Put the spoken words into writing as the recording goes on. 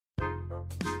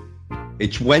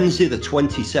It's Wednesday, the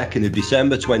 22nd of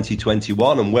December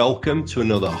 2021, and welcome to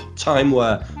another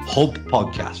Timeware Hub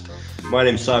podcast. My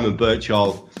name's Simon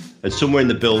Birchall, and somewhere in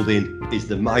the building is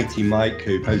the mighty Mike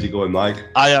Coop. How's it going, Mike?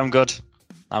 I am good.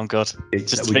 I'm good. We're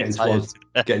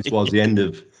getting towards the end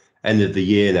of the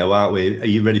year now, aren't we? Are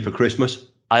you ready for Christmas?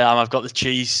 I am. I've got the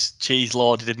cheese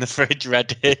loaded in the fridge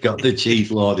ready. Got the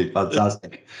cheese loaded.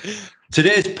 Fantastic.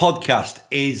 Today's podcast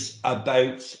is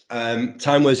about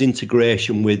Timeware's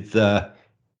integration with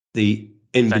the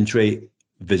InVentry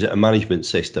visitor management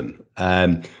system.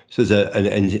 So there's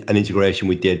an integration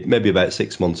we did maybe about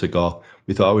 6 months ago.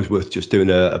 We thought it was worth just doing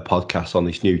a podcast on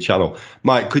this new channel.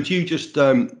 Mike, could you just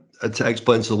to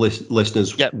explain to the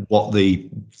listeners what the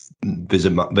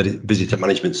visitor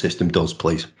management system does,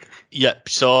 please? Yep.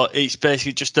 So it's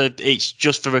basically it's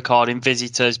just for recording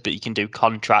visitors, but you can do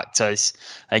contractors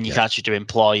and you can actually do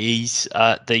employees.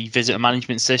 The visitor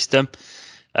management system.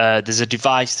 There's a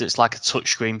device that's like a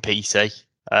touchscreen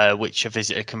PC, which a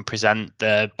visitor can present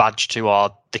their badge to,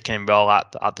 or they can enroll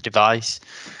at the device.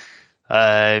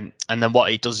 And then what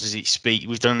it does is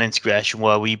we've done an integration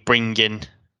where we bring in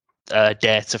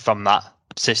data from that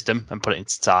system and put it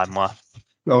into Timeware.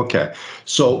 Okay,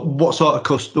 so what sort of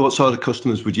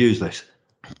customers would use this?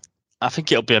 I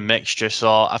think it'll be a mixture.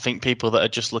 So I think people that are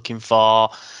just looking for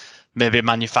maybe a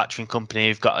manufacturing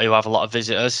company who have a lot of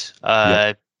visitors.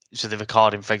 So they're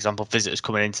recording, for example, visitors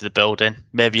coming into the building.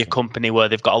 Maybe a company where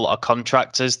they've got a lot of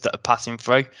contractors that are passing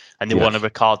through and they want to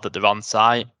record that they're on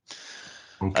site.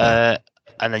 Okay.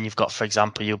 And then you've got, for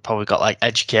example, you've probably got like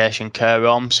education care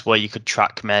homes where you could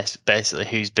track basically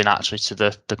who's been actually to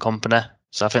the company.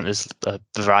 So I think there's a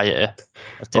variety of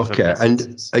different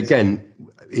businesses. And again,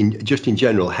 in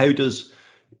general, how does,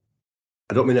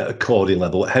 I don't mean at a coding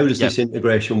level, how does this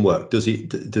integration work? Does it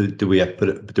do we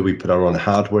put our own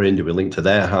hardware in? Do we link to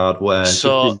their hardware?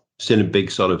 So it's in a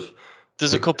big sort of.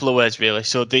 There's a couple of ways really.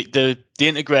 So the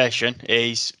integration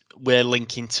is we're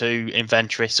linking to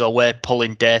InVentry. So we're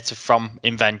pulling data from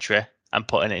InVentry and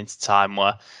putting it into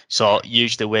Timeware. So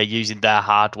usually we're using their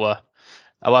hardware.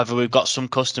 However, we've got some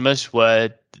customers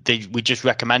where we just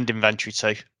recommend InVentry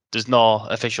to. There's no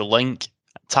official link.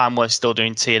 Timeware's still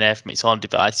doing TNA from its own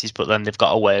devices, but then they've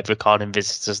got a way of recording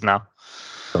visitors now.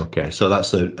 Okay, so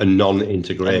that's a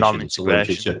non-integration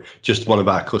solution. Just one of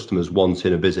our customers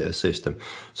wanting a visitor system.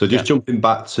 So just jumping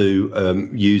back to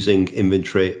using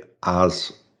InVentry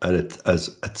as an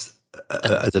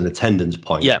attendance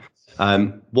point. Yeah.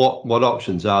 What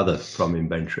options are there from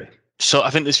InVentry? So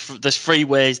I think there's three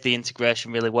ways the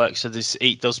integration really works. So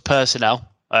there's personnel.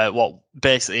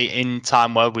 Basically in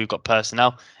Timeware we've got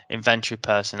personnel, InVentry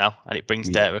personnel, and it brings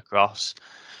data across.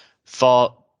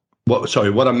 What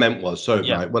I meant was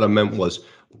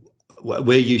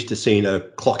we're used to seeing a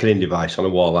clocking in device on a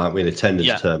wall, aren't we? An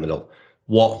attendance terminal.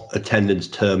 What attendance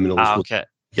terminals? Okay.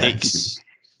 It's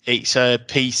a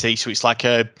PC, so it's like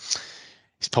I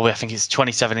think it's a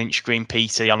 27-inch screen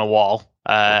PC on a wall.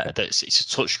 It's a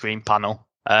touchscreen panel,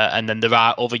 and then there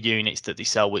are other units that they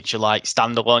sell which are like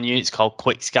standalone units called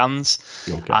quick scans,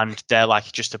 and they're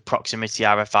like just a proximity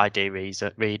RFID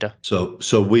reader.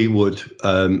 So we would,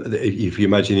 if you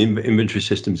imagine InVentry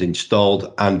systems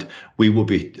installed, and we would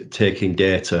be taking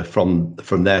data from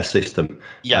their system,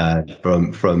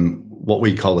 from what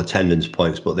we call attendance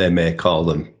points, but they may call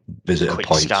them visitor quick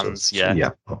points. Scans,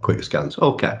 or quick scans.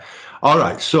 Okay. All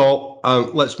right, so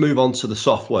let's move on to the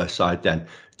software side then.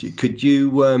 Could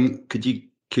you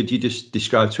just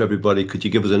describe to everybody? Could you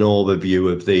give us an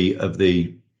overview of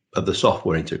the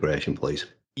software integration, please?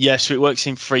 Yes, so it works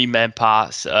in three main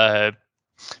parts.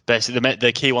 Basically,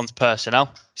 the key one's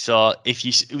personnel. So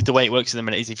the way it works at the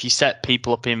minute is if you set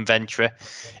people up in InVentry,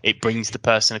 it brings the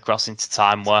person across into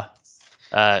Timeware.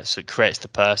 So it creates the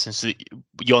person. So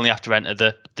you only have to enter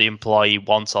the employee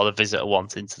once or the visitor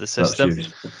once into the system.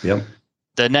 Yeah.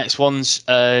 The next one's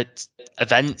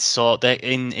events. So they're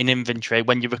in InVentry.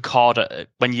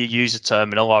 When you use a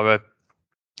terminal or a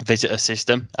visitor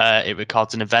system, it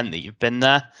records an event that you've been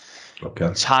there. Okay.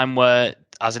 Timeware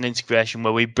has an integration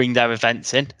where we bring their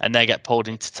events in and they get pulled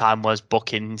into Timeware's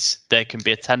bookings. They can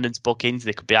be attendance bookings,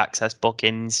 they could be access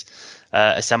bookings,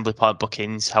 assembly point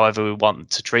bookings, however we want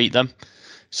to treat them.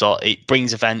 So it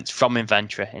brings events from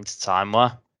InVentry into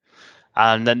Timeware.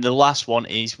 And then the last one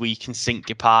is we can sync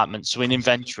departments. So in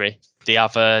InVentry, they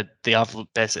have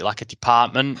basically like a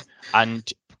department,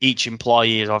 and each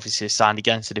employee is obviously assigned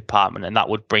against a department, and that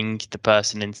would bring the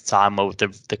person into Timeware with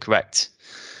the correct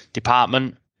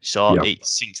department. So it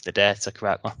syncs the data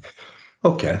correctly.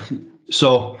 Okay.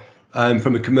 So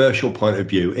from a commercial point of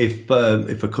view, if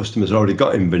a customer's already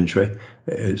got InVentry,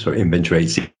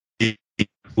 it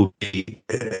will be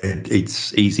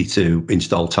it's easy to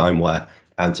install timeware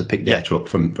and to pick data up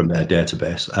from their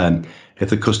database. If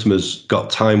the customer's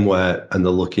got timeware and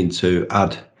they're looking to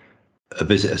add a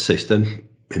visitor system,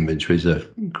 InVentry is a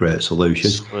great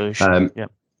solution.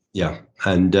 Yeah,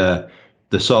 and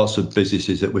the sorts of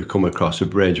businesses that we've come across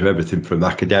have ranged from everything from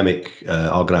academic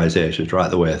organisations right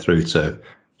the way through to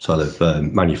sort of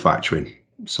manufacturing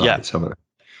sites. Haven't they?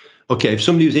 Okay, if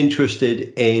somebody was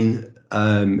interested in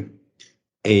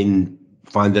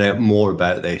finding out more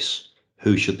about this,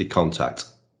 who should they contact?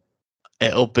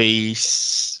 It'll be,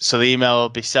 so the email will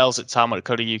be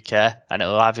sales@timeware.co.uk, and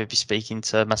it'll either be speaking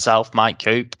to myself, Mike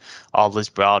Coop, or Liz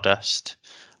Broadhurst.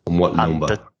 And what And number?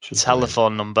 the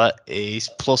telephone number is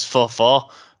 +44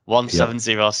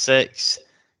 1706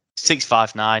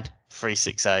 659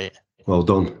 368. Well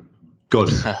done. Good.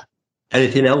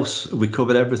 Anything else? We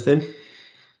covered everything?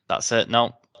 That's it.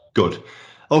 No. Good.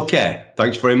 Okay.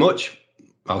 Thanks very much.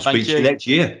 I'll speak to you next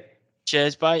year.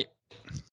 Cheers. Bye.